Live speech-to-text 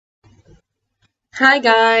Hi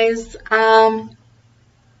guys. I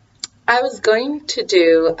was going to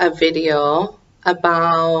do a video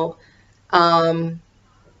about the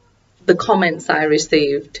comments I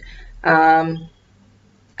received, and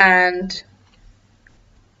I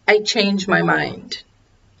changed my mind.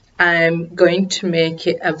 I'm going to make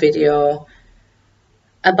it a video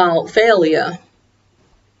about failure,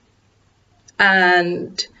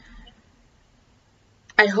 and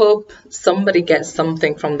I hope somebody gets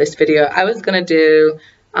something from this video. I was gonna do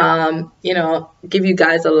give you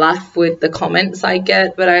guys a laugh with the comments I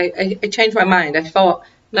get, but I changed my mind. I thought,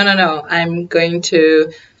 no, I'm going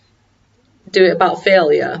to do it about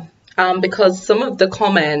failure, because some of the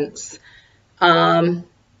comments, I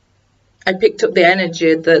picked up the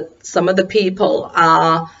energy that some of the people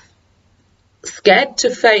are scared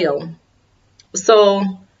to fail, so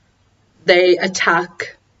they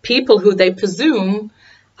attack people who they presume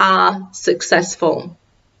are successful.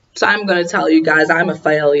 So I'm going to tell you guys I'm a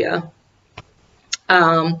failure.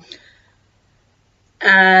 And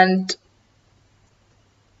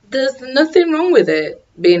there's nothing wrong with it,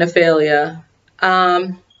 being a failure.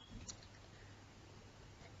 I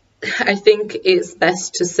think it's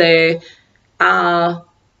best to say our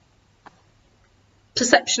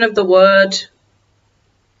perception of the word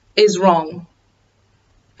is wrong.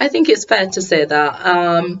 I think it's fair to say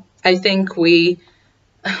that. I think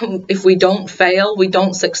if we don't fail, we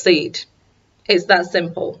don't succeed. It's that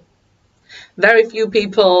simple. Very few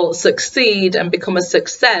people succeed and become a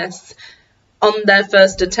success on their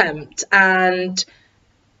first attempt, and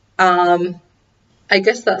I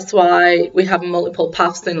guess that's why we have multiple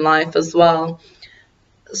paths in life as well.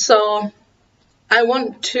 So I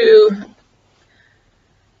want to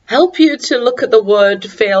help you to look at the word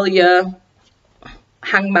failure,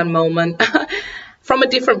 hangman moment, from a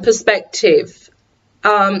different perspective.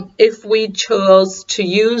 If we chose to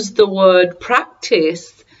use the word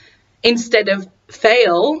practice instead of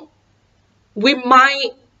fail, we might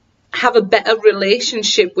have a better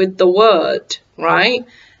relationship with the word, right?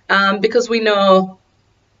 Because we know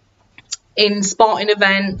in sporting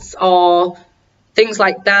events or things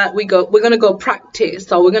like that, we're going to go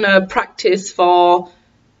practice, or we're going to practice for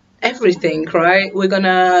everything, right? We're going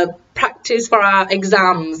to practice for our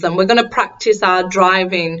exams, and we're going to practice our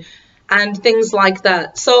driving and things like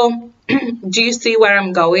that. So do you see where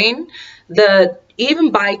I'm going? That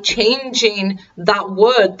even by changing that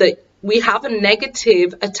word that we have a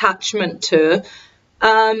negative attachment to,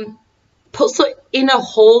 puts it in a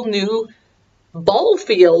whole new ball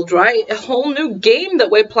field, right? A whole new game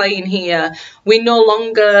that we're playing here. We no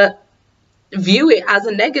longer view it as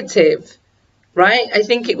a negative, right? I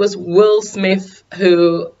think it was Will Smith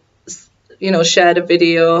who, shared a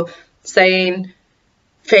video saying,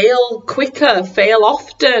 fail quicker, fail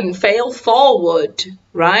often, fail forward,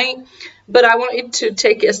 right? But I wanted to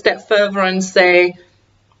take it a step further and say,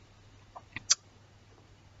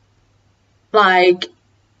 like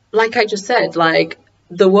I just said, like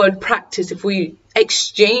the word practice, if we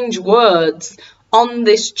exchange words on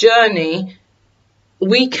this journey,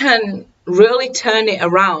 we can really turn it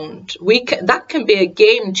around. That can be a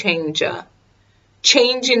game changer,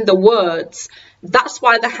 changing the words. That's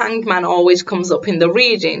why the hangman always comes up in the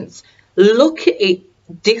readings. Look at it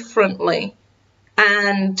differently,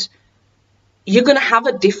 and you're going to have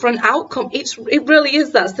a different outcome. It really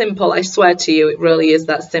is that simple. I swear to you, it really is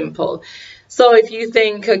that simple. So if you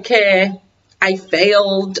think, okay, I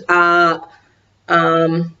failed at,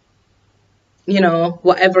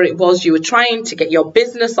 whatever it was you were trying to get your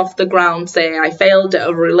business off the ground, say I failed at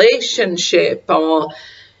a relationship, or,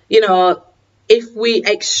 if we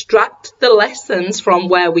extract the lessons from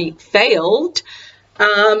where we failed,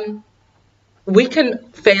 we can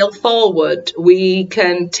fail forward. We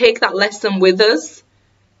can take that lesson with us,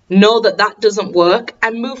 know that that doesn't work,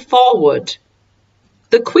 and move forward.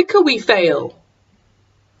 The quicker we fail,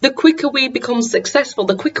 the quicker we become successful,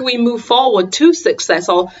 the quicker we move forward to success.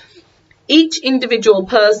 Or each individual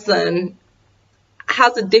person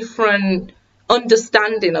has a different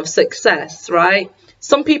understanding of success, right?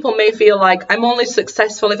 Some people may feel like I'm only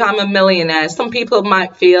successful if I'm a millionaire. Some people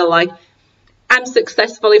might feel like I'm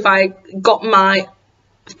successful if I got my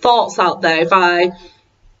thoughts out there. If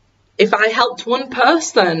I helped one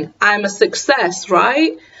person, I'm a success,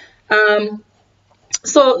 right?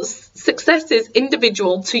 So success is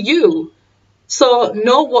individual to you. So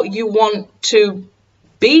know what you want to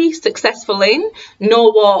be successful in,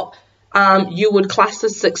 know what you would class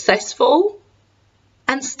as successful,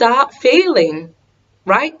 and start failing,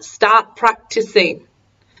 right? Start practicing.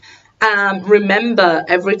 Remember,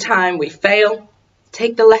 every time we fail,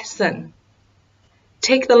 take the lesson.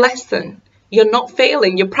 Take the lesson. you're not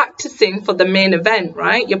failing. You're practicing for the main event,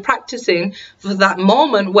 right? You're practicing for that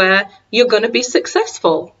moment where you're going to be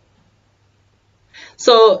successful.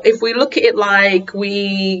 So if we look at it like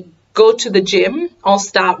we go to the gym or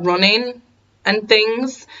start running and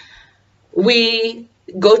things, we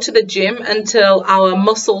go to the gym until our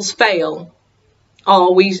muscles fail,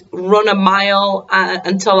 or we run a mile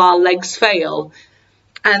until our legs fail,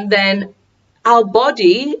 and then our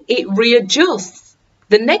body, it readjusts.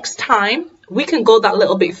 The next time we can go that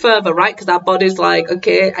little bit further, right? Because our body's like,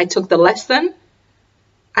 okay, I took the lesson,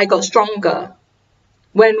 I got stronger.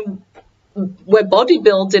 When we're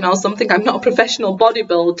bodybuilding or something, I'm not a professional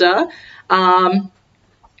bodybuilder,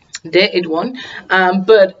 dated one,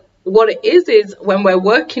 but what it is when we're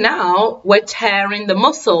working out, we're tearing the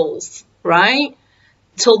muscles, right,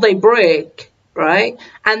 till they break, right,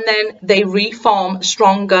 and then they reform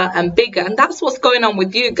stronger and bigger. And that's what's going on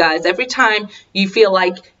with you guys. Every time you feel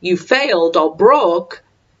like you failed or broke,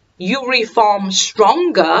 you reform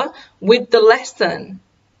stronger with the lesson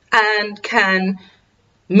and can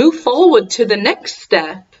move forward to the next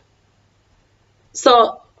step.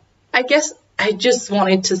 So I guess I just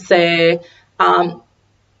wanted to say,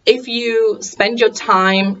 if you spend your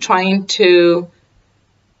time trying to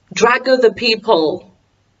drag other people,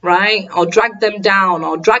 right, or drag them down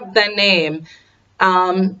or drag their name,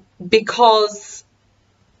 because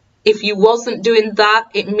if you wasn't doing that,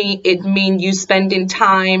 it mean you spending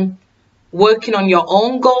time working on your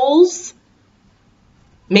own goals,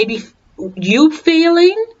 maybe you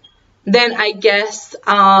failing, then I guess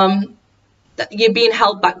you're being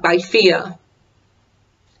held back by fear.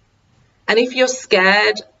 And if you're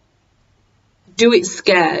scared, do it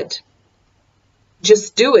scared.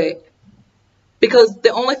 Just do it. Because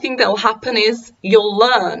the only thing that will happen is you'll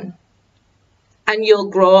learn and you'll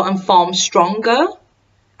grow and form stronger,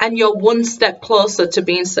 and you're one step closer to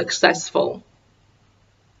being successful.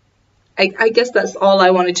 I guess that's all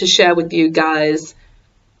I wanted to share with you guys.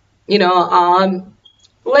 You know,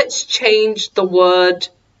 let's change the word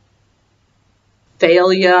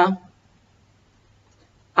failure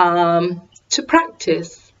to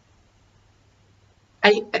practice.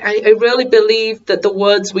 I really believe that the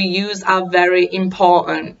words we use are very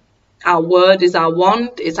important. Our word is our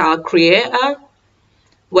wand, it's our creator.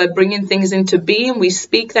 We're bringing things into being, we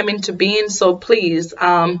speak them into being. So please,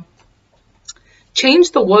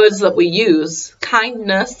 change the words that we use.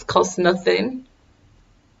 Kindness costs nothing,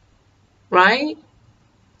 right?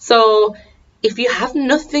 So if you have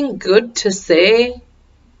nothing good to say,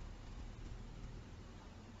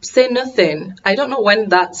 say nothing. I don't know when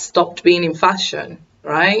that stopped being in fashion,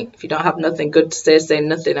 right? If you don't have nothing good to say, say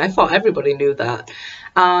nothing. I thought everybody knew that.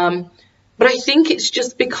 But I think it's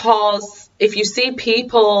just because if you see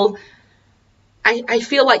people, I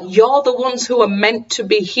feel like you're the ones who are meant to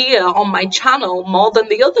be here on my channel more than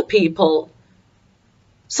the other people.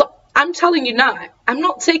 So I'm telling you now, I'm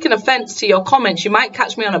not taking offense to your comments. You might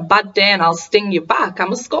catch me on a bad day and I'll sting you back.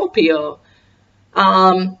 I'm a Scorpio.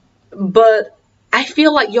 But I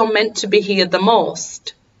feel like you're meant to be here the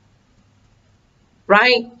most,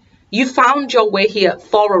 right? You found your way here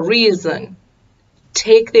for a reason.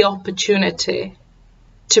 Take the opportunity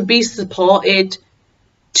to be supported,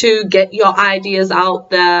 to get your ideas out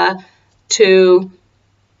there, to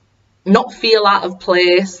not feel out of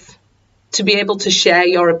place, to be able to share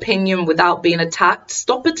your opinion without being attacked.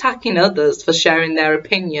 Stop attacking others for sharing their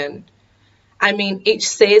opinion. I mean, it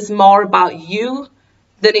says more about you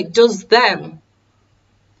than it does them.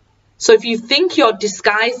 So if you think you're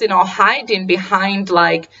disguising or hiding behind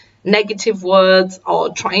like negative words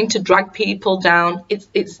or trying to drag people down,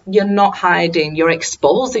 you're not hiding, you're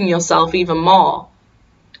exposing yourself even more.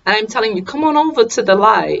 And I'm telling you, come on over to the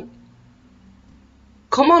light.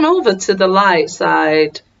 Come on over to the light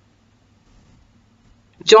side.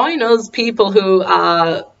 Join us, people who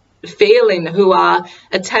are failing, who are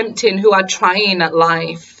attempting, who are trying at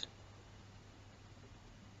life.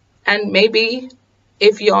 And maybe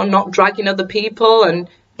if you're not dragging other people and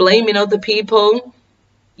blaming other people,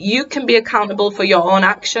 you can be accountable for your own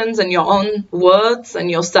actions and your own words and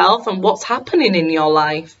yourself and what's happening in your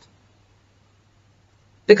life.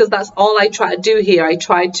 Because that's all I try to do here. I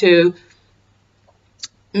try to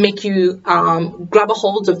make you grab a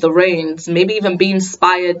hold of the reins, maybe even be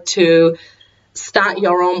inspired to start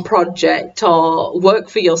your own project or work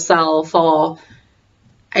for yourself, or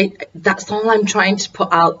that's all I'm trying to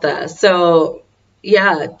put out there. So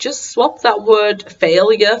yeah, just swap that word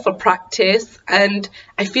failure for practice, and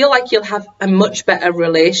I feel like you'll have a much better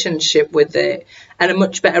relationship with it and a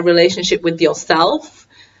much better relationship with yourself,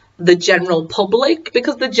 the general public,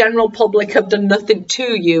 because the general public have done nothing to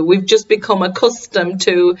you. We've just become accustomed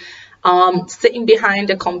to sitting behind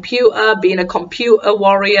a computer, being a computer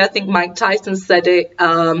warrior. I think Mike Tyson said it.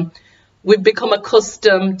 We've become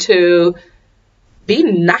accustomed to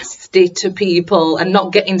being nasty to people and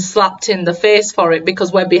not getting slapped in the face for it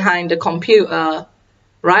because we're behind a computer,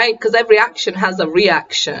 right? Because every action has a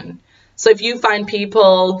reaction. So if you find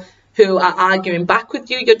people who are arguing back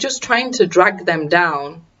with you, you're just trying to drag them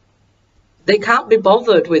down. They can't be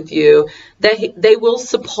bothered with you. They will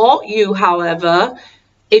support you, however,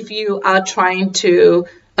 if you are trying to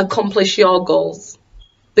accomplish your goals,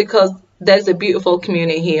 because there's a beautiful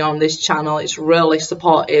community here on this channel. It's really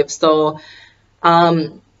supportive. So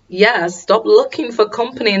yeah, stop looking for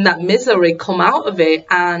company in that misery. Come out of it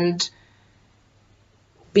and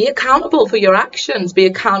be accountable for your actions. Be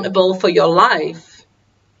accountable for your life.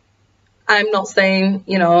 I'm not saying,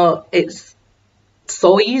 you know, it's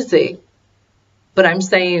so easy, but I'm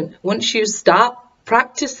saying once you start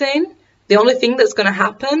practicing, the only thing that's going to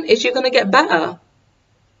happen is you're going to get better.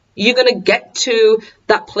 You're going to get to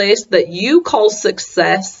that place that you call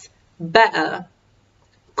success better,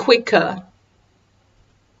 quicker.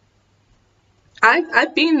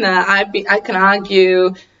 I've been there. I can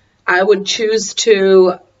argue. I would choose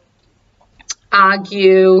to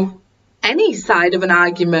argue any side of an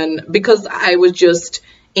argument because I was just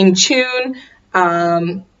in tune.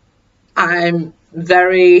 I'm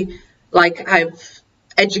very, like, I've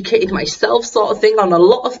educated myself sort of thing on a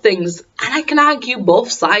lot of things, and I can argue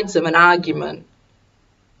both sides of an argument.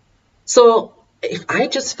 So if I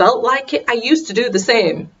just felt like it, I used to do the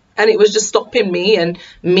same, and it was just stopping me and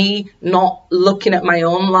me not looking at my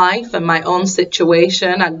own life and my own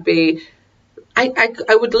situation. I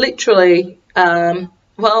would literally,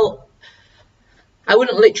 well, I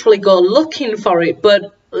wouldn't literally go looking for it,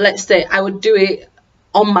 but let's say I would do it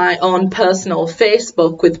on my own personal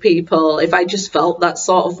Facebook with people. If I just felt that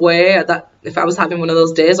sort of way, that if I was having one of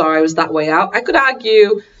those days or I was that way out, I could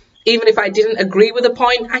argue. Even if I didn't agree with a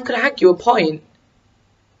point, I could argue a point.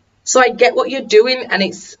 So I get what you're doing, and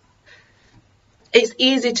it's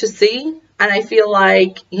easy to see. And I feel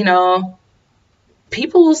like, you know,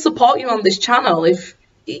 people will support you on this channel if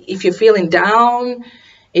you're feeling down,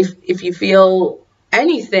 if you feel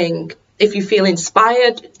anything. If you feel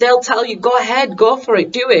inspired, they'll tell you, go ahead, go for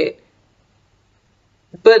it, do it.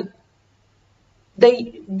 But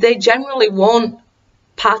they generally won't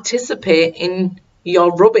participate in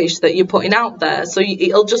your rubbish that you're putting out there. So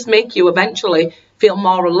it'll just make you eventually feel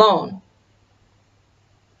more alone.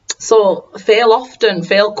 So fail often,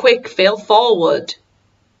 fail quick, fail forward.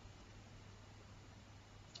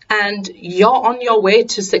 And you're on your way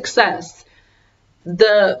to success.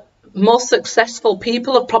 The most successful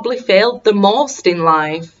people have probably failed the most in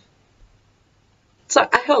life. So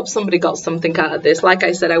I hope somebody got something out of this. Like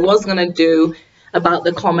I said, I was going to do about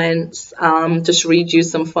the comments, just read you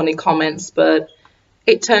some funny comments, but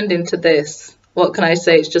it turned into this. What can I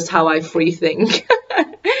say? It's just how I free think.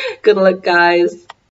 Good luck, guys.